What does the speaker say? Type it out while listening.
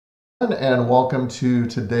And welcome to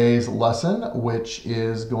today's lesson, which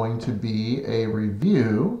is going to be a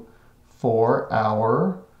review for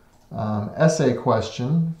our essay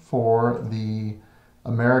question for the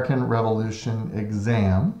American Revolution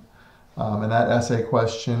exam. And that essay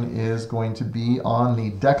question is going to be on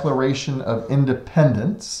the Declaration of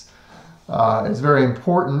Independence. It's very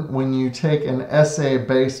important when you take an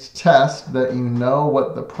essay-based test that you know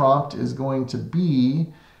what the prompt is going to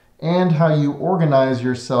be and how you organize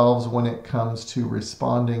yourselves when it comes to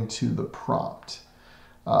responding to the prompt.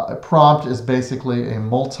 A prompt is basically a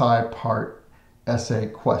multi-part essay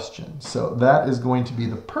question. So that is going to be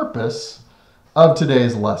the purpose of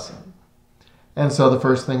today's lesson. And so the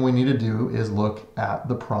first thing we need to do is look at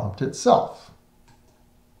the prompt itself.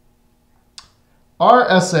 Our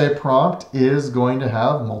essay prompt is going to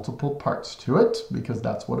have multiple parts to it because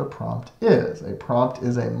that's what a prompt is. A prompt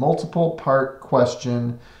is a multiple part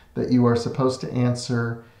question that you are supposed to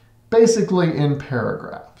answer basically in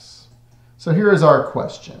paragraphs. So here is our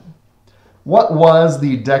question. What was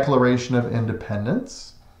the Declaration of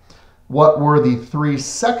Independence? What were the three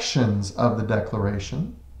sections of the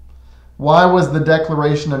Declaration? Why was the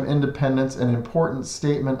Declaration of Independence an important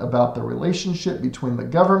statement about the relationship between the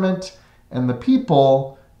government and the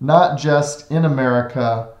people, not just in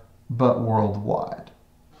America, but worldwide?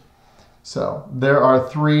 So there are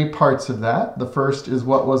three parts of that. The first is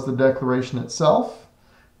what was the Declaration itself.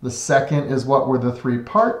 The second is what were the three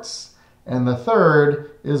parts. And the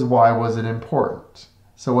third is why was it important.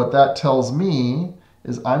 So what that tells me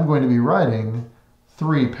is I'm going to be writing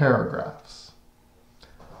 3 paragraphs.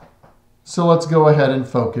 So let's go ahead and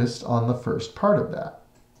focus on the first part of that.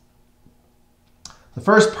 The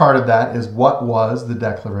first part of that is what was the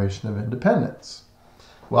Declaration of Independence?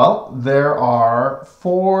 Well, there are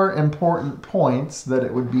 4 important points that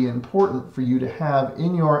it would be important for you to have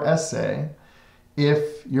in your essay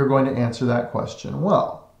if you're going to answer that question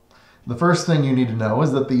well. The first thing you need to know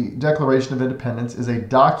is that the Declaration of Independence is a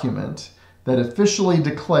document that officially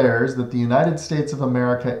declares that the United States of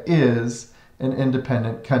America is an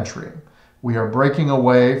independent country. We are breaking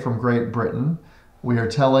away from Great Britain. We are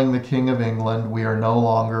telling the King of England we are no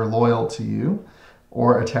longer loyal to you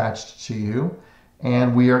or attached to you,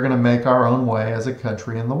 and we are going to make our own way as a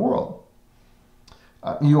country in the world.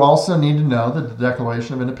 You also need to know that the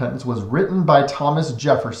Declaration of Independence was written by Thomas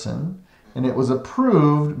Jefferson, and it was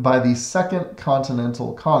approved by the Second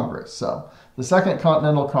Continental Congress. So the Second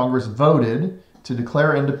Continental Congress voted to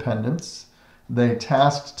declare independence. They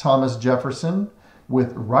tasked Thomas Jefferson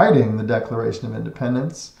with writing the Declaration of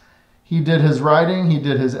Independence. He did his writing, he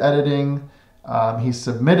did his editing, he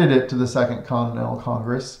submitted it to the Second Continental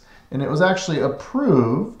Congress, and it was actually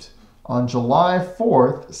approved on July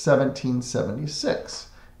 4th, 1776,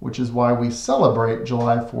 which is why we celebrate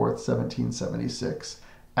July 4th, 1776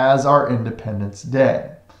 as our Independence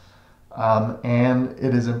Day. And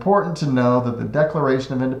it is important to know that the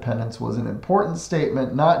Declaration of Independence was an important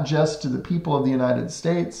statement, not just to the people of the United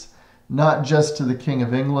States, not just to the King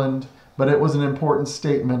of England, but it was an important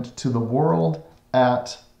statement to the world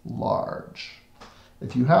at large.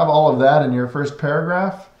 If you have all of that in your first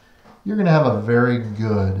paragraph, you're going to have a very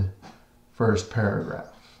good first paragraph.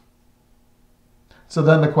 So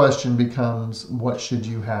then the question becomes, what should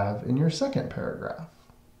you have in your second paragraph?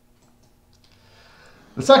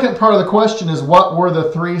 The second part of the question is, what were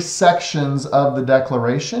the 3 sections of the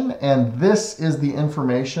Declaration? And this is the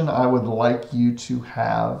information I would like you to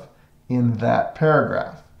have in that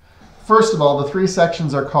paragraph. First of all, the 3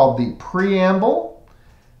 sections are called the preamble,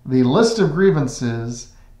 the list of grievances,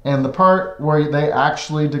 and the part where they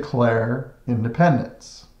actually declare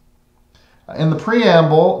independence. In the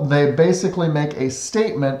preamble, they basically make a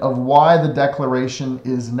statement of why the Declaration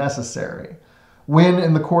is necessary. When,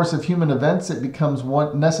 in the course of human events, it becomes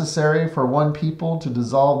necessary for one people to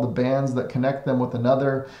dissolve the bands that connect them with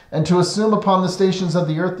another, and to assume upon the stations of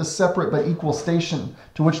the earth the separate but equal station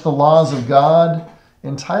to which the laws of God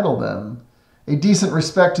entitle them, a decent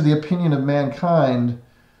respect to the opinion of mankind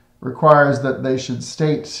requires that they should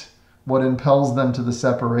state what impels them to the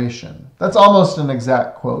separation. That's almost an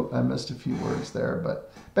exact quote. I missed a few words there,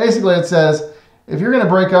 but basically it says, if you're going to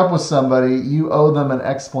break up with somebody, you owe them an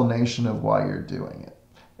explanation of why you're doing it.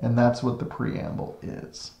 And that's what the preamble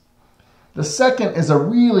is. The second is a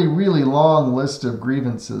really, really long list of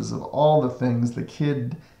grievances of all the things the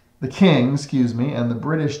king, and the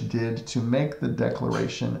British did to make the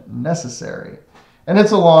Declaration necessary. And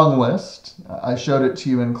it's a long list. I showed it to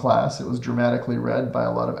you in class. It was dramatically read by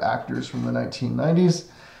a lot of actors from the 1990s.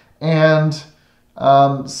 And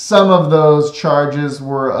some of those charges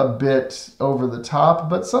were a bit over the top,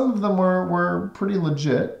 but some of them were pretty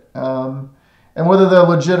legit. And whether they're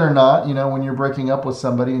legit or not, when you're breaking up with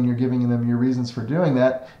somebody and you're giving them your reasons for doing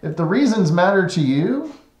that, if the reasons matter to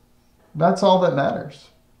you, that's all that matters.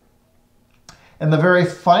 And the very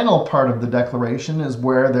final part of the Declaration is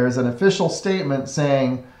where there's an official statement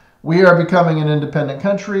saying, we are becoming an independent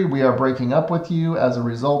country. We are breaking up with you as a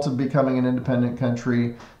result of becoming an independent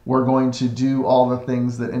country. We're going to do all the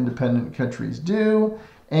things that independent countries do,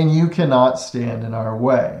 and you cannot stand in our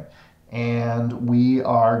way. And we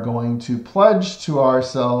are going to pledge to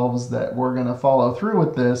ourselves that we're going to follow through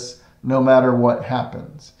with this no matter what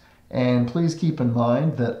happens. And please keep in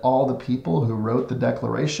mind that all the people who wrote the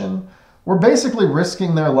Declaration were basically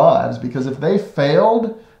risking their lives, because if they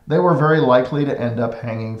failed, they were very likely to end up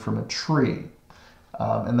hanging from a tree.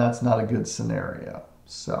 And that's not a good scenario.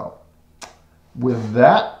 So with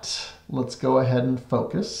that, let's go ahead and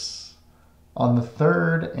focus on the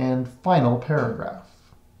third and final paragraph.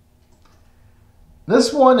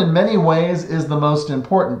 This one, in many ways, is the most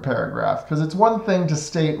important paragraph, because it's one thing to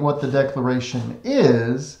state what the Declaration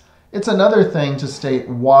is. It's another thing to state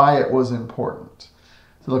why it was important.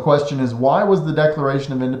 So the question is, why was the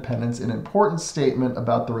Declaration of Independence an important statement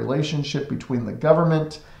about the relationship between the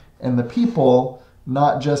government and the people,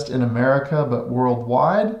 not just in America, but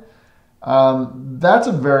worldwide? That's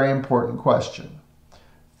a very important question.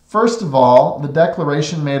 First of all, the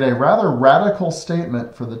Declaration made a rather radical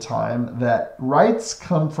statement for the time that rights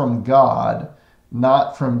come from God,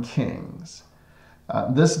 not from kings.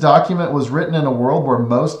 This document was written in a world where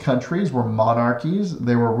most countries were monarchies.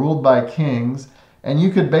 They were ruled by kings, and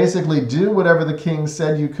you could basically do whatever the king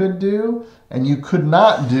said you could do, and you could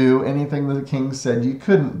not do anything that the king said you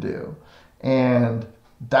couldn't do. And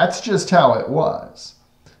that's just how it was.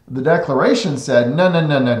 The Declaration said,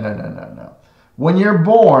 no. When you're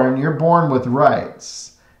born with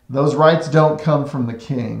rights. Those rights don't come from the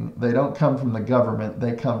king. They don't come from the government.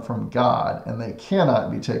 They come from God, and they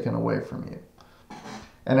cannot be taken away from you.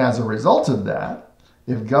 And as a result of that,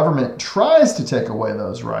 if government tries to take away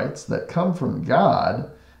those rights that come from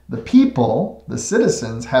God, the people, the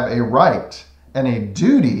citizens, have a right and a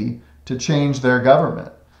duty to change their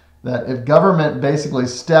government. That if government basically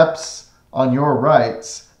steps on your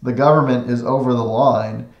rights, the government is over the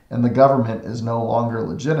line and the government is no longer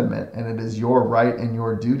legitimate, and it is your right and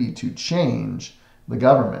your duty to change the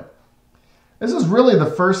government. This is really the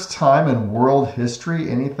first time in world history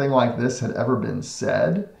anything like this had ever been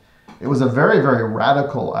said. It was a very, very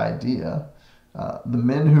radical idea. The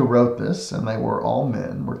men who wrote this, and they were all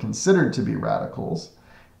men, were considered to be radicals.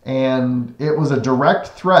 And it was a direct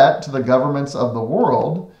threat to the governments of the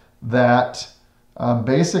world that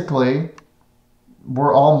basically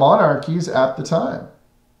were all monarchies at the time.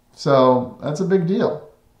 So that's a big deal.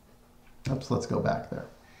 Oops, let's go back there.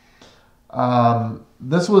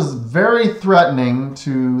 This was very threatening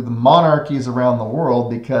to the monarchies around the world,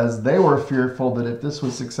 because they were fearful that if this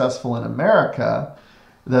was successful in America,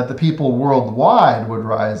 that the people worldwide would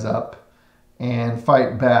rise up and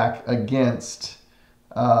fight back against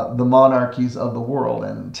the monarchies of the world.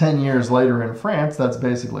 And 10 years later in France, that's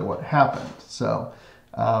basically what happened. So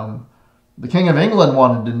the King of England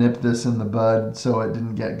wanted to nip this in the bud so it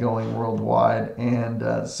didn't get going worldwide,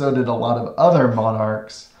 and so did a lot of other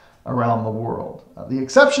monarchs around the world. The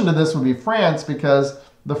exception to this would be France, because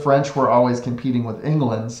the French were always competing with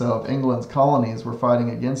England. So if England's colonies were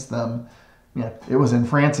fighting against them, it was in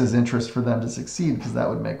France's interest for them to succeed, because that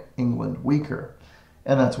would make England weaker.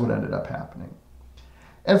 And that's what ended up happening.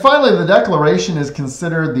 And finally, the Declaration is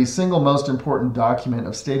considered the single most important document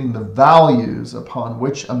of stating the values upon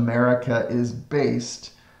which America is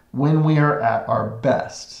based when we are at our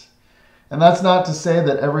best. And that's not to say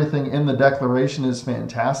that everything in the Declaration is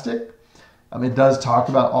fantastic. It does talk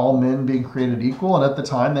about all men being created equal, and at the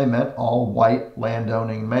time they meant all white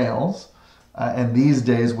landowning males. And these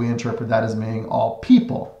days we interpret that as meaning all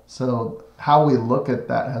people. So how we look at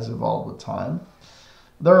that has evolved with time.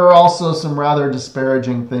 There are also some rather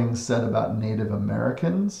disparaging things said about Native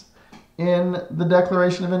Americans in the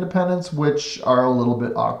Declaration of Independence, which are a little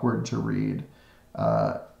bit awkward to read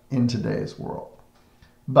in today's world.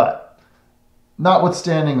 But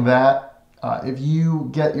notwithstanding that, if you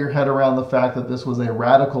get your head around the fact that this was a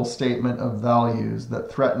radical statement of values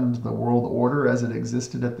that threatened the world order as it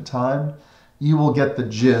existed at the time, you will get the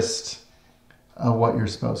gist of what you're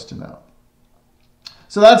supposed to know.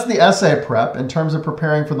 So that's the essay prep. In terms of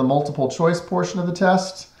preparing for the multiple choice portion of the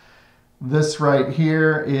test, this right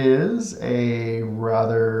here is a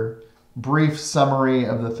rather brief summary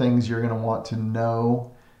of the things you're going to want to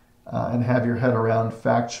know and have your head around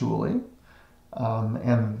factually.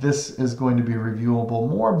 And this is going to be reviewable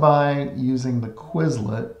more by using the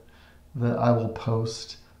Quizlet that I will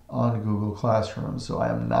post on Google Classroom, so I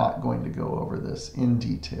am not going to go over this in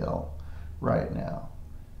detail right now.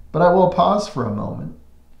 But I will pause for a moment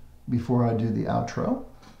before I do the outro.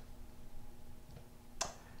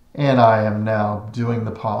 And I am now doing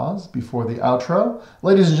the pause before the outro.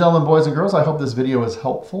 Ladies and gentlemen, boys and girls, I hope this video is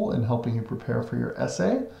helpful in helping you prepare for your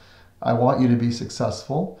essay. I want you to be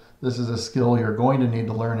successful. This is a skill you're going to need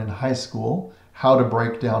to learn in high school, how to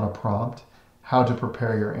break down a prompt, how to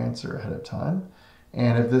prepare your answer ahead of time.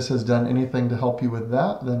 And if this has done anything to help you with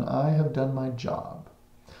that, then I have done my job.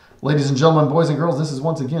 Ladies and gentlemen, boys and girls, this is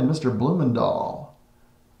once again Mr. Blumendahl,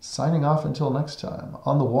 signing off until next time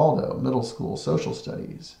on the Waldo Middle School Social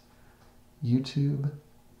Studies YouTube